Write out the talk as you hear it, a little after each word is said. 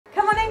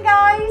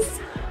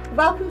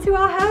Welcome to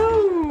our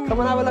home. Come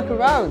and have a look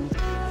around.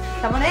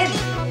 Come on in.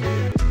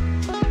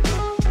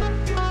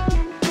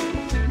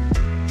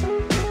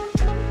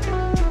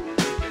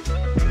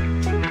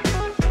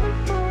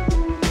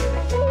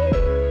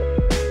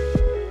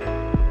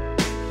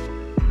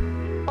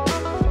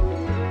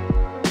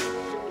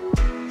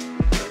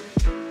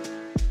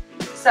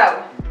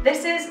 So,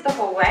 this is the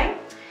hallway.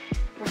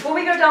 Before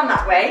we go down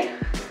that way,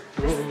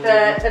 this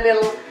is the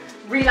little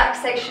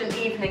relaxation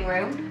evening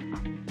room.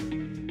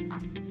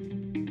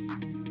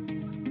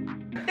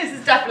 This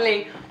is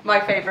definitely my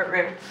favourite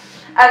room.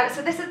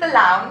 So this is the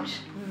lounge.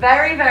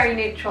 Very, very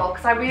neutral,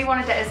 because I really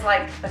wanted it as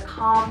like the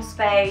calm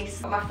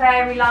space. My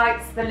fairy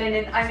lights, the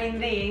linen, I mean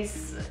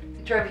these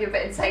drove you a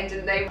bit insane,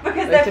 didn't they?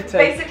 Because they're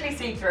basically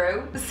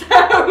see-through,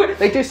 so...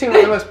 They do seem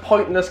like the most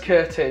pointless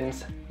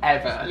curtains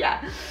ever.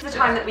 Yeah. The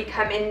time that we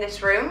come in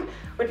this room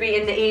would be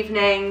in the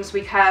evenings.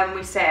 We come,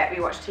 we sit,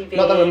 we watch TV.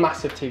 Not that we're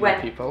massive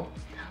TV people.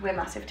 We're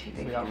massive TV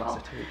people. We are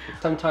massive TV people.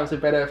 Sometimes a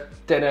bit of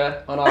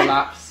dinner on our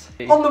laps.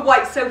 On the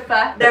white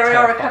sofa, there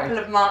are a couple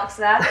of marks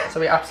there. So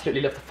we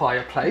absolutely love the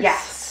fireplace.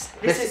 Yes.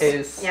 This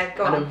is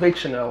an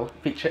original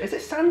feature. Is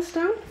it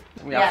sandstone?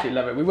 We absolutely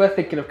love it. We were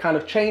thinking of kind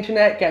of changing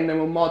it, getting them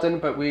more modern,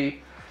 but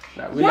we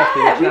love the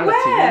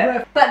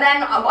originality. But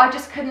then I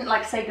just couldn't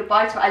like say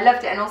goodbye to it. I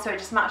loved it, and also it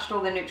just matched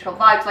all the neutral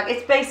vibes. Like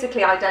it's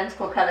basically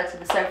identical colour to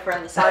the sofa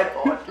and the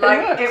sideboard.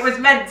 Like it was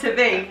meant to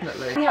be.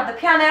 Definitely. We have the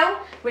piano,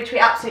 which we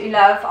absolutely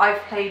love.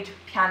 I've played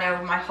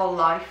piano my whole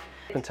life.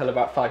 Until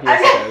about 5 years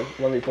ago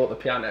when we bought the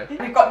piano.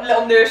 We've got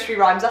little nursery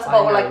rhymes, that's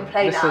about all I can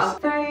play now.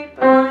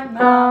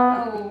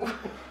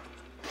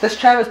 This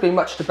chair has been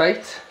much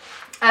debate.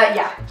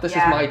 This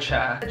is my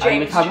chair, and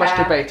we've had much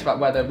debate about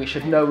whether we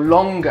should no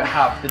longer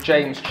have the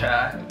James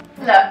chair.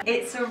 Look,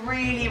 it's a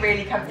really,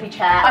 really comfy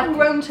chair. I've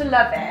grown to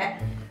love it,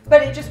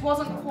 but it just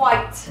wasn't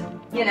quite,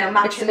 you know,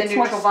 matching the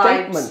neutral vibes. It's my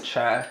statement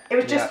chair. It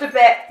was just a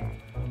bit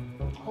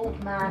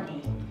old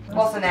man-y,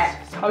 wasn't it?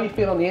 It's how you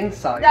feel on the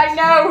inside. I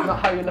know!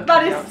 Not how you look.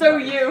 That is so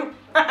you!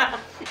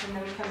 And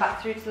then we come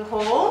back through to the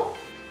hall.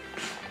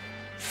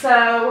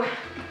 So,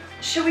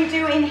 should we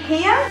do in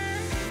here?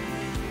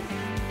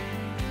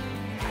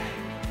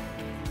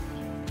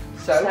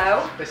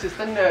 So, this is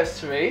the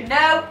nursery.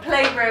 No,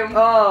 playroom.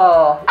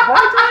 Oh, why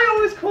do I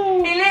always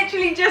call? He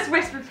literally just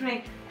whispered to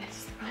me, this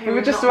is the playroom, we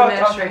were just not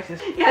about the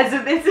nursery. Yeah,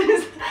 so this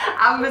is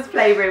Amber's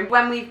playroom.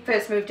 When we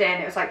first moved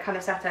in, it was like kind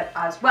of set up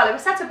as, well, it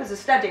was set up as a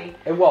study.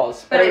 It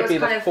was, but it would be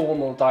the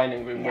formal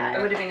dining room, yeah, wouldn't it?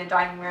 It would have been a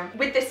dining room.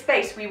 With this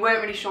space, we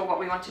weren't really sure what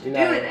we wanted to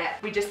do with it.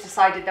 We just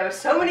decided there were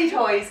so many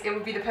toys, it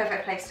would be the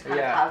perfect place to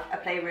kind of have a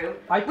playroom.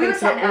 I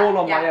painted it all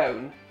on my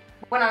own.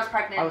 When I was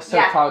pregnant. I was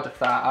so proud of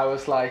that. I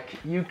was like,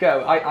 you go.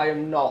 I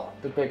am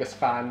not the biggest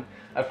fan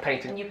of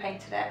painting. And you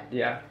painted it.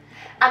 Yeah.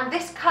 And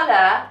this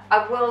colour,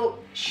 I will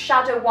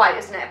shadow white,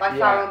 isn't it, by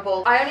Flower and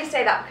Ball. I only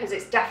say that because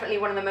it's definitely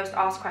one of the most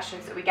asked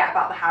questions that we get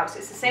about the house.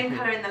 It's the same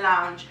colour in the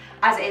lounge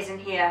as it is in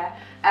here.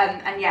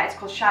 And yeah, it's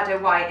called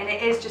shadow white, and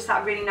it is just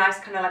that really nice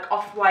kind of like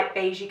off-white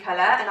beigey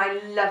colour, and I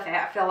love it.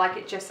 I feel like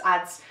it just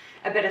adds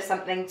a bit of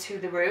something to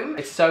the room.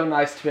 It's so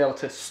nice to be able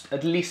to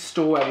at least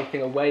store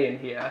everything away in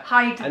here.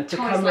 Hide and to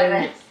toys come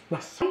like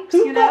this.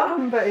 Who got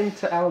Amber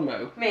into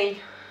Elmo? Me.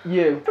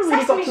 You. I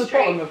really got to the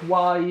bottom of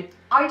why.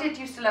 I did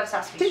used to love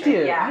Sesame Street. Did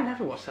you? Yeah. I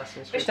never watched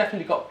Sesame Street. She's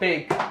definitely got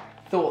big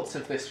thoughts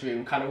of this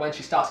room, kind of when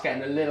she starts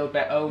getting a little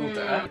bit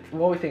older.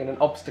 What are we thinking? An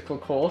obstacle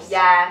course?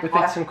 Yeah. With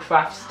some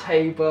crafts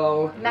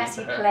table.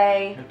 Messy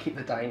play. And keep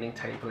the dining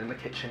table in the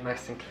kitchen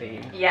nice and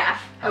clean. Yeah,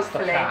 That's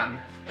hopefully. the plan.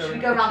 Should we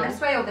go down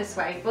this way or this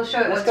way? We'll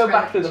show it. Let's go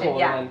back through the hall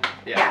then.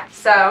 Yeah.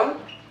 So,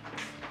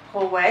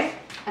 hallway.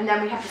 And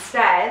then we have the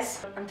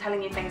stairs. I'm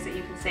telling you things that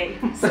you can see.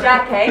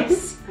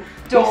 Staircase.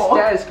 Door.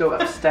 The stairs go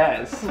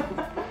upstairs.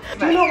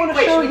 Do you not want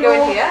to show should we go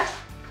in here?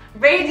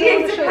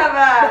 Radiator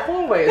cover. The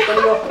hallway is one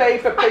of your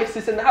favourite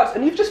places in the house,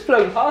 and you've just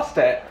flown past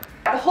it.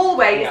 The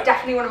hallway is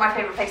definitely one of my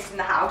favourite places in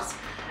the house.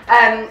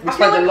 We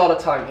spend a lot of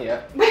time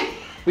here.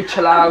 We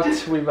chill out,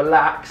 we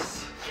relax.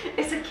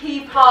 It's a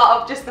key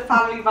part of just the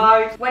family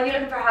vibe. When you're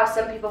looking for a house,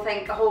 some people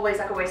think a hallway is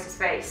like a waste of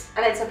space.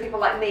 And then some people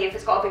like me, if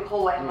it's got a big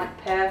hallway, I'm like,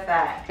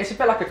 perfect. It's a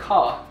bit like a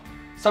car.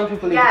 Some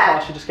people believe a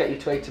car should just get you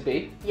to A to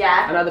B.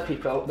 Yeah. And other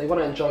people, they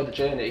want to enjoy the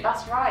journey.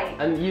 That's right.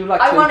 And you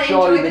like to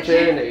enjoy the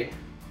journey.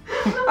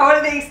 I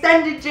wanted the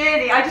extended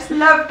journey. I just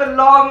love the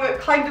long,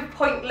 kind of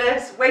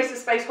pointless, waste of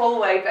space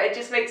hallway, but it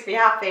just makes me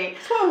happy.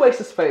 It's not a waste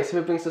of space if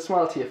it brings a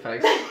smile to your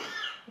face.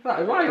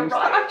 That rhymes.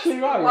 That actually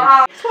rhymes.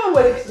 Wow. It's not a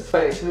waste of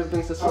space if it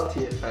brings a smile to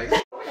your face.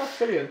 That's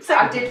brilliant. So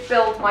I did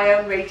build my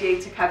own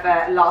radiator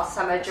cover last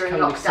summer during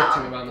lockdown.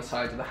 Sitting around the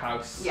side of the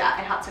house. Yeah,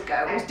 it had to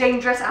go. It was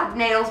dangerous. I had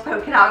nails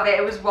poking out of it.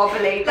 It was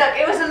wobbly. Look,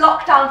 it was a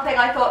lockdown thing.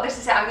 I thought, this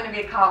is it. I'm going to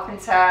be a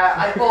carpenter.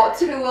 I bought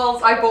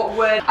tools. I bought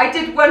wood. I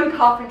did one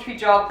carpentry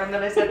job, and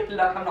then I said,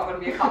 look, I'm not going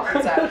to be a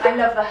carpenter. I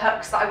love the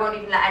hooks that I won't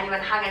even let anyone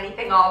hang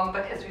anything on,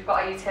 because we've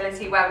got a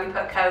utility where we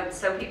put coats,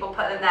 so people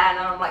put them there, and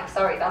I'm like,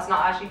 sorry, that's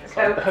not actually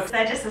for coats.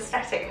 They're just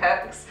aesthetic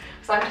hooks.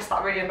 So I'm just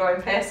that really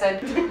annoying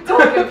person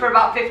talking for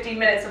about 15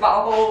 minutes about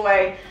a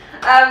hallway.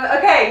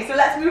 Okay, so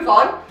let's move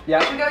on. Yeah.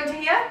 Should we go into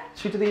here?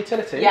 Should we do the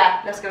utility?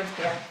 Yeah, let's go into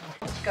here.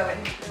 Let's go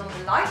in, turn on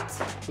the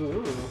light.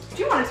 Ooh.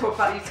 Do you want to talk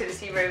about the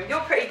utility room?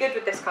 You're pretty good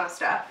with this kind of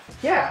stuff.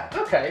 Yeah,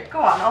 okay. Go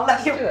on, I'll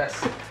let you do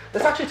this.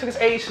 This actually took us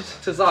ages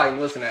to design,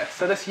 wasn't it?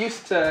 So this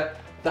used to,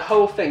 the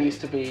whole thing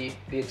used to be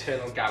the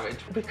internal garage.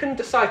 We couldn't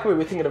decide whether we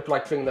were thinking of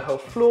like bringing the whole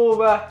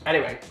floor up.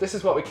 Anyway, this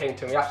is what we came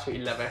to and we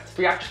absolutely love it.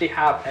 We actually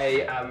have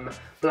a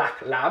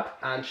black lab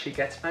and she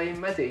gets very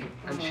muddy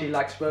and she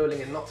likes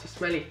rolling in lots of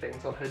smelly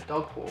things on her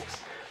dog walks,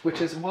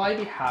 which is why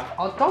we have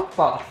our dog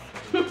bath.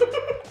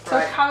 So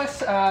Carys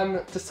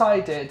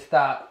decided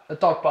that a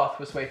dog bath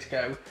was the way to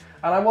go,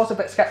 and I was a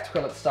bit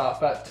sceptical at the start,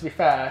 but to be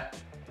fair,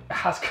 it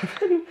has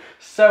come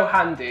so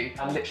handy.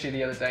 And literally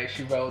the other day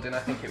she rolled in, I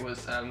think it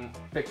was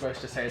big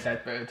roast to say a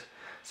dead bird,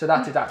 so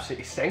that did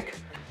absolutely stink.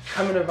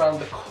 Coming around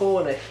the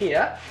corner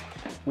here,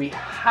 we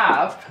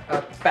have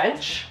a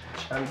bench,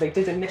 and they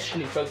did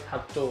initially both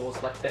have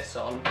doors like this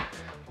on,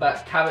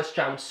 but Carys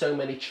jammed so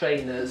many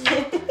trainers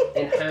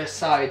in her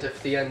side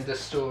of the under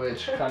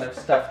storage kind of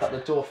stuff that the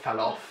door fell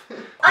off.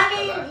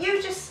 I mean,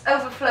 you just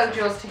overflowed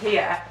yours to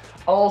here.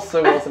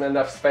 Also wasn't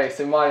enough space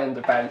in my under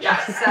bench.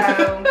 Yeah,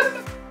 so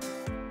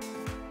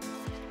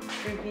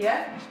through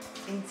here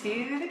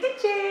into the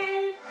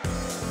kitchen.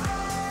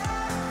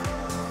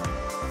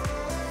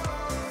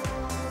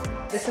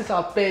 This is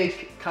our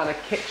big kind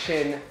of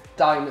kitchen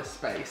diner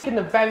space. In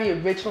the very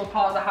original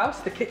part of the house,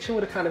 the kitchen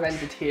would have kind of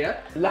ended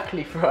here.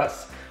 Luckily for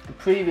us, the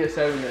previous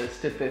owners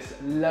did this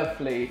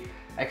lovely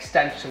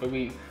extension where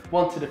we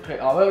wanted to put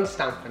our own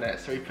stamp in it,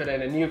 so we put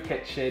in a new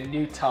kitchen,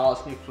 new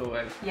tiles, new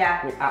flooring.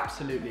 Yeah. We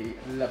absolutely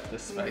love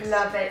this space.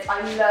 Love it.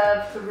 I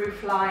love the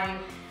roof line.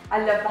 I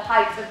love the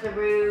height of the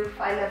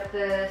roof. I love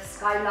the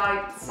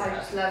skylights. Yeah. I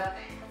just love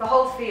the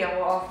whole feel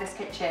of this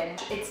kitchen.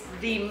 It's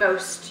the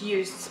most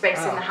used space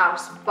in the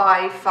house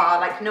by far.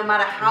 Like, no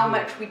matter how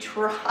much we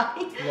try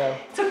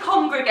to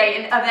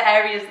congregate in other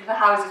areas of the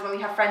houses when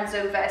we have friends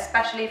over,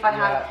 especially if I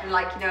have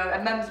like, you know,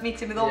 a mum's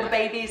meeting with all the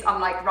babies, I'm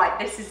like, right,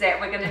 this is it.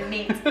 We're gonna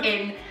meet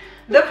in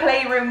the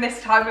playroom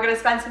this time. We're gonna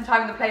spend some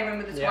time in the playroom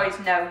with the toys.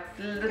 No,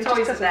 the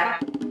toys are there.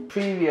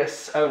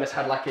 Previous owners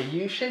had like a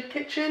U-shaped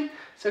kitchen,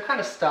 so it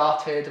kind of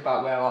started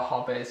about where our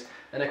hob is,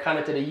 and it kind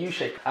of did a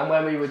U-shape. And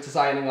when we were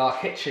designing our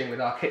kitchen with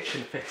our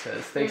kitchen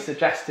fitters, they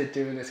suggested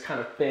doing this kind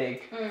of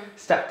big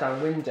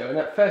step-down window. And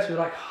at first we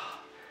were like, oh,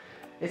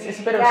 it's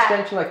a bit of a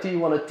strange, like, do you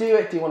want to do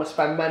it? Do you want to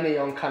spend money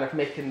on kind of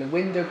making the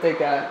window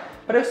bigger?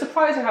 But it was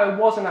surprising how it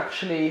wasn't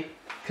actually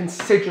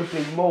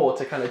considerably more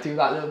to kind of do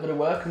that little bit of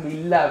work, and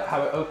we love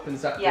how it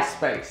opens up this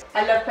space.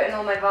 I love putting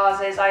all my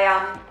vases. I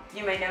am,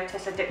 you may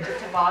notice, addicted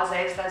to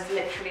vases. There's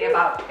literally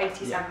about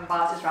 87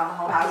 vases around the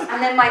whole house.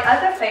 And then my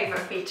other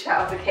favourite feature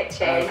of the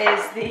kitchen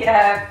is the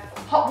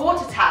hot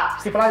water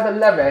taps. People either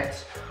love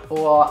it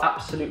or are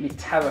absolutely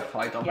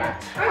terrified of it.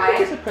 I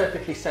think it's a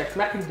perfectly safe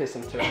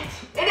mechanism to it.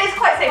 It is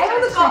quite safe.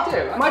 I honestly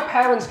do. My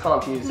parents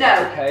can't use it,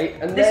 okay?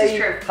 And they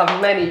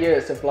have many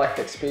years of life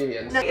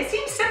experience. No, it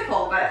seems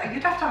simple, but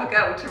you'd have to have a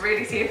go to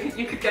really see if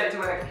you could get it to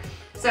work.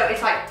 So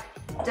it's like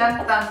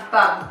dump, bump,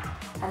 bump,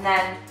 and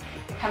then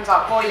it comes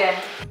out boiling.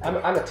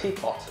 I'm a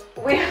teapot.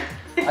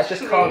 I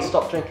just can't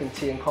stop drinking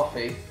tea and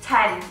coffee.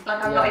 10,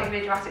 like I'm not even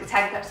being dramatic,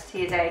 10 cups of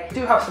tea a day. We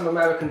do have some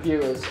American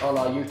viewers on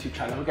our YouTube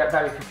channel who get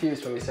very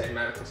confused when we say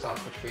American style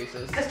fridge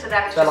freezers. Because to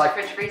them it's just like, a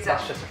fridge freezer.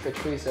 That's just a fridge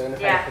freezer, and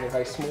if anything, a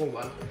very small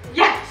one.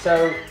 Yeah,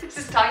 so it's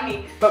just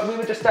tiny. But we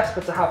were just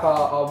desperate to have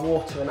our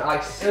water and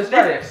ice. It was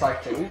very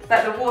exciting.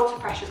 But the water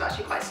pressure is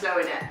actually quite slow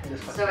in it.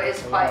 So it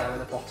is quite...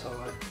 in a bottle,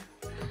 right?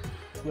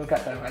 We'll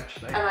get there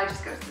eventually. And I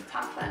just go to the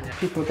tap then.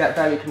 People get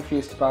very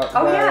confused about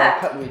where our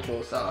cutlery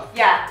drawers are.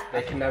 Yeah.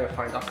 They can never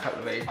find our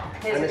cutlery.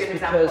 Here's and a good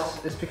example.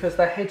 It's because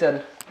they're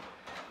hidden.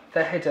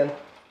 They're hidden.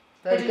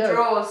 There hidden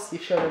drawers.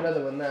 You've shown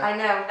another one there. I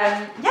know.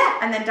 Yeah,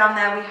 and then down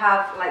there we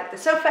have like the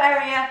sofa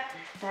area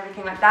and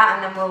everything like that,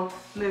 and then we'll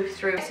move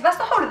through. So that's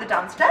the whole of the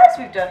downstairs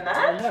we've done there.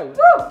 I know.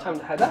 Woo! Time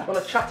to head up.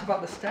 Want to chat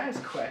about the stairs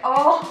quick?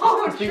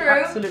 Oh, true. We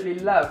absolutely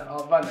love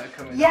our runner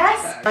coming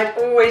Yes, I've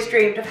always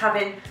dreamed of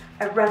having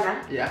a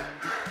runner. Yeah.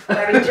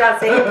 Very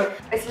jazzy.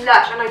 It's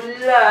lush, and I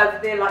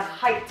love the like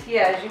height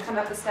here as you come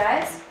up the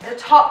stairs. At the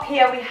top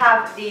here we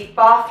have the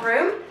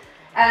bathroom.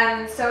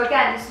 So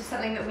again, this was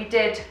something that we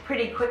did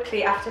pretty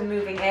quickly after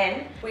moving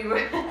in. We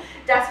were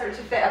desperate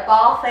to fit a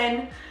bath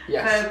in.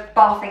 For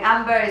bathing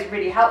Amber is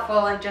really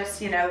helpful, and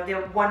just, you know, the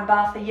one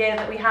bath a year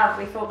that we have,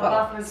 we thought the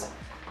bath was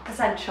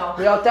essential.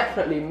 We are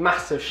definitely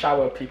massive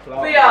shower people,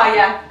 aren't we? We are,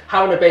 yeah.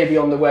 Having a baby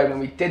on the way, when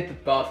we did the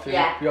bathroom,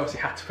 we obviously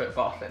had to put a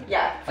bath in.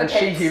 Yeah. And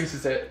kids. She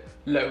uses it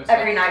loads.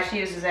 Every night she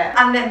uses it.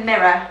 And the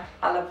mirror.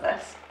 I love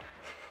this.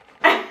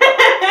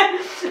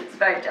 It's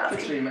very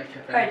jazzy.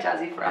 Very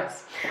jazzy for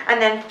us.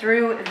 And then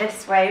through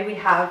this way we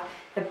have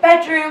the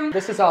bedroom.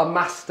 This is our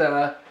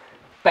master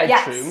bedroom.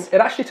 Yes.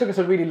 It actually took us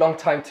a really long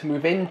time to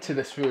move into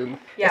this room.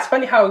 Yeah. It's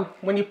funny how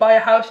when you buy a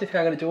house you think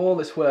I'm going to do all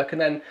this work,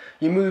 and then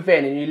you move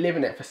in and you live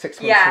in it for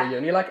 6 months or a year,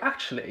 and you're like,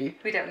 actually,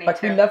 we don't need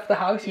to. We love the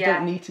house, you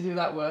don't need to do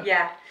that work.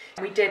 Yeah.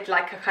 We did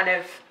like a kind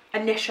of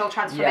initial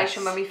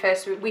transformation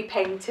Yes. when we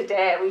painted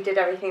it, we did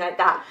everything like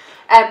that.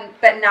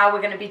 But now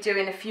we're going to be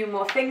doing a few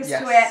more things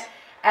to it.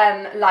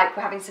 Like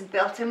we're having some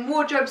built-in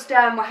wardrobes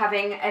done, we're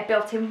having a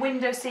built-in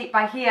window seat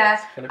by here.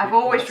 I've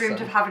always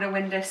dreamed of having a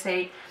window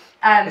seat.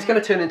 It's going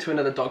to turn into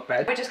another dog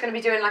bed. We're just going to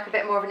be doing like a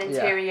bit more of an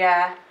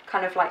interior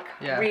kind of like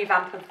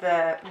revamp of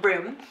the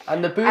room.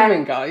 And the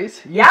Boomin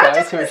guys, you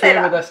guys who are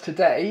here with us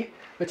today,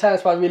 we're telling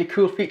us about a really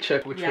cool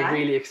feature which we're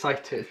really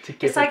excited to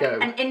give a go. It's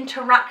like an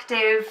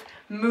interactive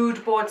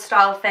mood board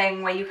style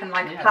thing where you can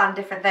like plan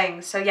different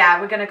things. So yeah,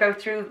 we're going to go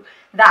through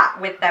that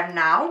with them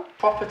now.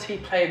 Property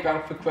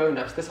playground for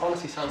grown-ups. This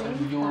honestly sounds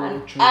like your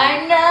dream.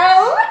 I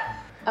know!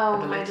 Oh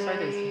my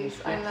days,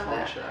 I love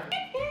it.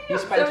 You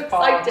spent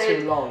far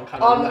too long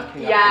kind of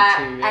looking at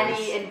interiors.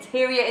 Any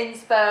interior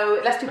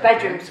inspo. Let's do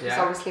bedrooms because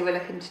obviously we're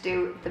looking to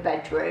do the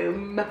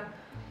bedroom.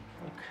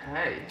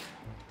 Okay.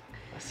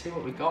 Let's see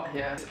what we got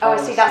here. Oh, I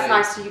see, that's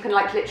nice. So you can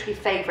like literally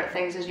favourite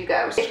things as you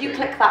go. So if you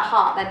click that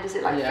heart, then does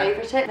it like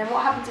favourite it? Then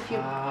what happens if you...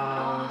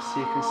 so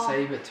you can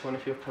save it to one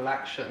of your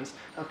collections.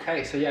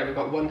 Okay, so yeah, we've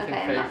got one thing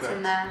favourite. That's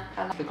in there.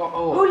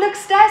 Oh, look,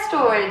 stair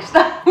storage.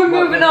 We're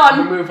moving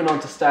on. We're moving on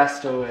to stair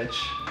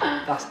storage.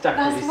 That's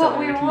definitely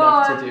something we'd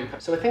love to do.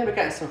 So we're thinking of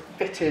getting some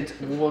fitted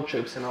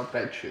wardrobes in our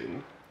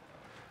bedroom.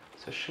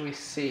 So shall we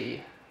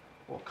see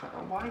what kind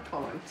of... Why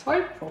can't I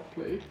type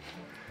properly?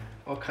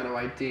 What kind of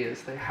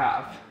ideas they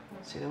have.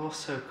 See, they're all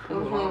so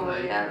cool,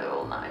 aren't they? Yeah, they're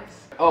all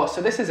nice. Oh,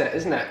 so this is it,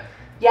 isn't it?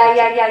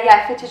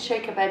 Yeah. Fitted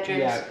shaker bedrooms.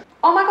 Yeah.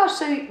 Oh my gosh,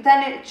 so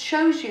then it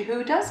shows you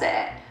who does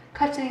it.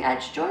 Cutting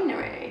edge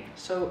joinery.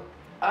 So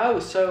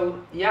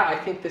yeah, I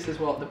think this is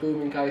what the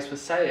Boomin guys were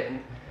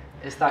saying,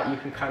 is that you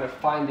can kind of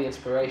find the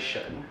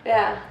inspiration.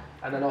 Yeah.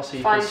 And then also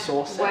you can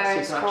source it, so you can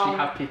actually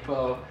have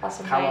people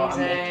come out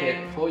and make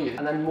it for you.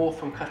 And then more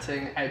from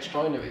cutting edge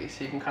joinery,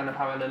 so you can kind of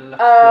have a little look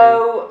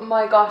Oh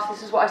my gosh,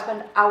 this is what I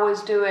spend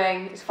hours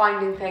doing, is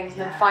finding things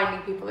and then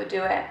finding people that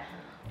do it.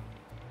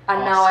 And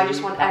now I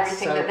just want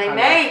everything that they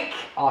make.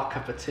 Our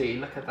cup of tea,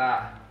 look at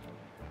that.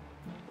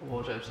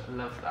 Wardrobes, I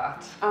love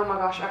that. Oh my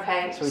gosh,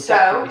 okay. So we'd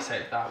definitely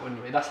save that,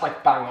 wouldn't we? That's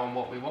like bang on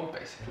what we want,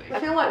 basically. I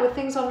feel like with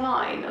things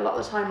online, a lot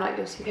of the time, like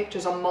you'll see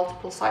pictures on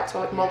multiple sites, or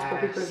like multiple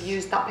people have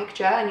used that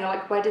picture, and you're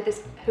like, where did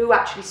this, who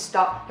actually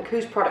start, like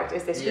whose product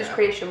is this, whose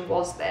creation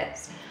was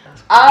this?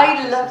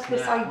 I love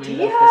this idea.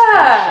 We love this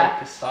kind of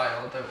shaker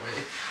style, don't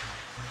we?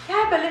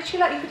 Yeah, but literally,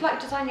 like you could like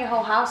design your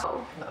whole house.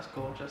 That's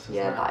gorgeous, isn't it?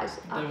 Yeah, that is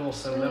They're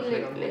also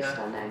lovely on the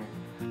stunning.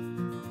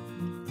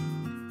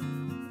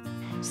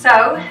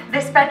 So,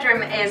 this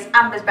bedroom is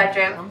Amber's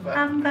bedroom.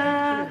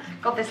 Amber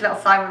got this little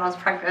sign when I was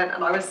pregnant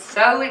and I was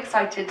so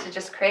excited to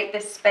just create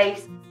this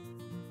space.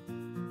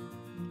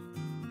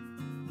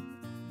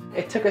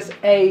 It took us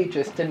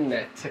ages, didn't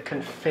it, to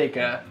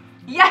configure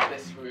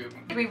this room.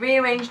 We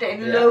rearranged it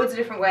in loads of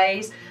different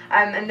ways,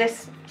 and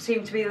this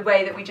seemed to be the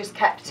way that we just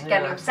kept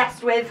getting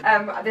obsessed with.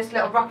 This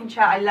little rocking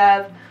chair I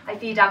love. I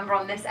feed Amber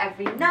on this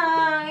every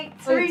night,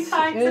 3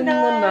 times a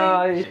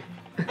night.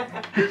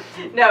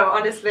 No,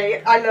 honestly,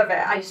 I love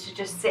it. I used to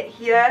just sit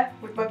here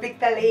with my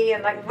big belly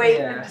and like wait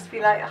and just be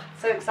like, oh,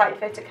 so excited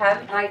for it to come.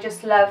 And I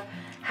just love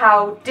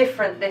how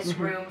different this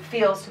room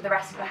feels to the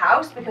rest of the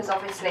house, because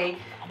obviously,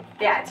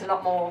 yeah, it's a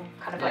lot more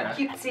kind of like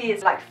cutesy,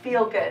 it's like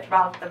feel good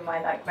rather than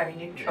my like very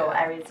neutral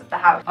areas of the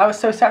house. I was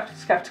so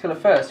skeptical at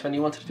first when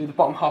you wanted to do the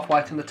bottom half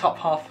white and the top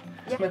half.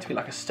 It's meant to be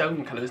like a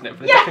stone colour, isn't it?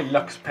 But it definitely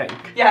looks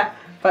pink. Yeah.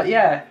 But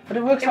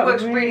it works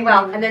out really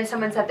well. And then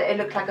someone said that it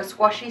looked like a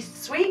squashy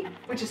suite,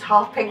 which is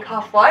half pink,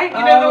 half white.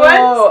 You know the ones?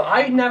 Oh,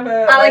 I never.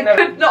 And I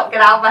could not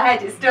get out of my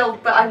head. It's still,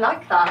 but I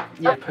like that.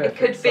 Yeah, it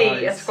could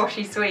be a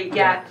squashy suite.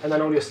 Yeah. And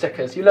then all your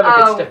stickers. You love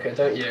a good sticker,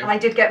 don't you? And I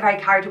did get very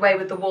carried away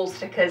with the wall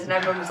stickers, and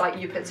everyone was like,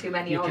 "You put too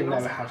many on." You can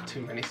never have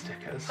too many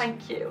stickers.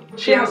 Thank you.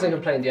 She hasn't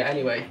complained yet,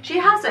 anyway. She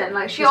hasn't.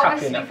 Like she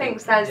obviously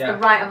thinks there's the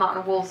right amount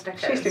of wall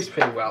stickers. She sleeps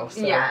pretty well.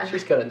 So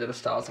she's good under the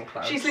stars and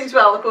clouds. She sleeps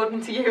well,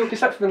 according to you. She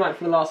slept for the night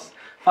for the last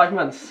 5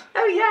 months.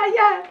 Oh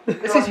yeah.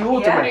 This is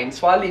your domain,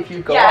 so I'll leave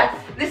you go off.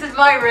 This is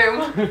my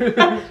room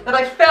that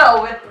I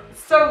fill with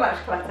so much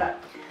clutter.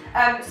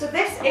 So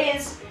this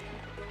is,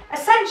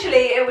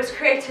 essentially it was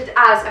created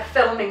as a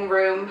filming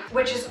room,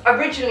 which is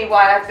originally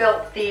why I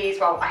built these,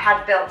 well I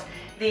had built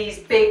these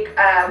big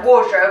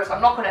wardrobes. I'm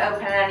not going to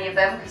open any of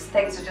them because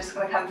things are just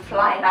going to come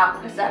flying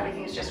out because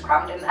everything's just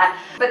crammed in there.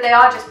 But they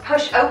are just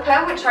push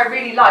open, which I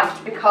really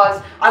liked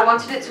because I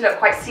wanted it to look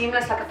quite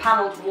seamless, like a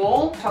panelled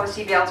wall. To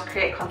obviously be able to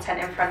create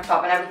content in front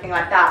of and everything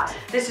like that.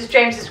 This is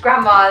James's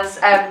grandma's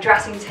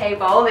dressing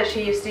table that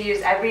she used to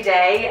use every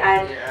day,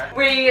 and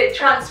we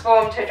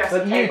transformed her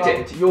dressing table. But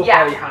you did. You're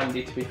very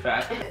handy, to be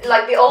fair.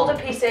 Like the older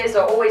pieces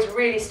are always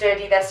really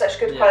sturdy. They're such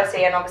good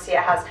quality, and obviously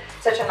it has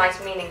such a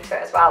nice meaning to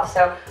it as well.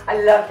 So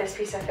I love this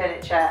piece of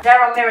furniture.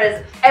 There are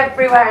mirrors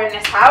everywhere in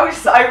this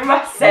house, I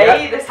must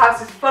say. This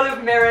house is full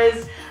of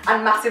mirrors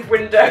and massive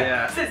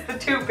windows. It's the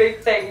two big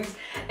things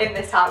in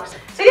this house.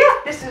 So yeah,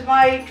 this is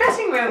my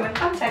dressing room and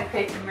content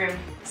creating room.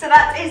 So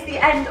that is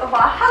the end of our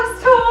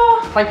house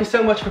tour. Thank you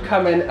so much for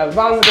coming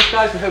around with us,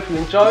 guys. We hope you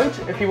enjoyed.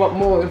 If you want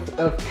more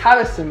of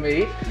Carys and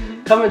me,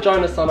 come come and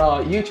join us on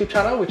our YouTube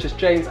channel, which is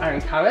James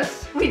and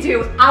Carys. We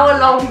do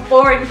hour-long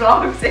boring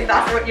vlogs if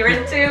that's what you're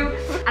into.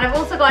 And I've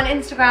also got an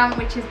Instagram,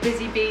 which is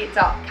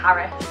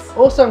busybee.carys.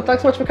 Awesome,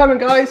 thanks so much for coming,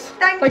 guys.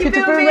 Thank you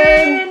to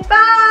Boomin.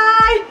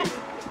 Bye!